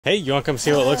Hey, you want to come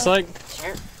see what it looks like?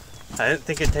 Sure. I didn't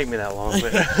think it'd take me that long,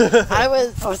 but I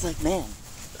was like, man,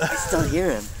 I still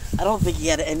hear him. I don't think he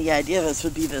had any idea this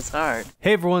would be this hard.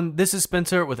 Hey everyone, this is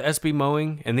Spencer with SB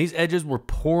Mowing, and these edges were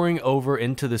pouring over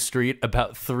into the street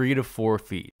about 3 to 4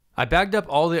 feet. I bagged up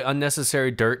all the unnecessary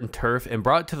dirt and turf and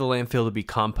brought it to the landfill to be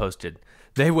composted.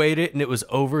 They weighed it and it was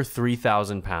over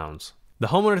 3,000 pounds. The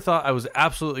homeowner thought I was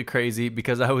absolutely crazy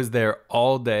because I was there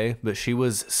all day, but she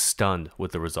was stunned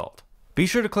with the result. Be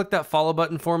sure to click that follow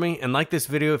button for me and like this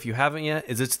video if you haven't yet,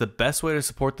 as it's the best way to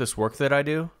support this work that I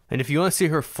do. And if you want to see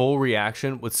her full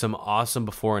reaction with some awesome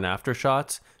before and after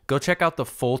shots, go check out the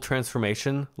full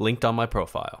transformation linked on my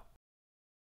profile.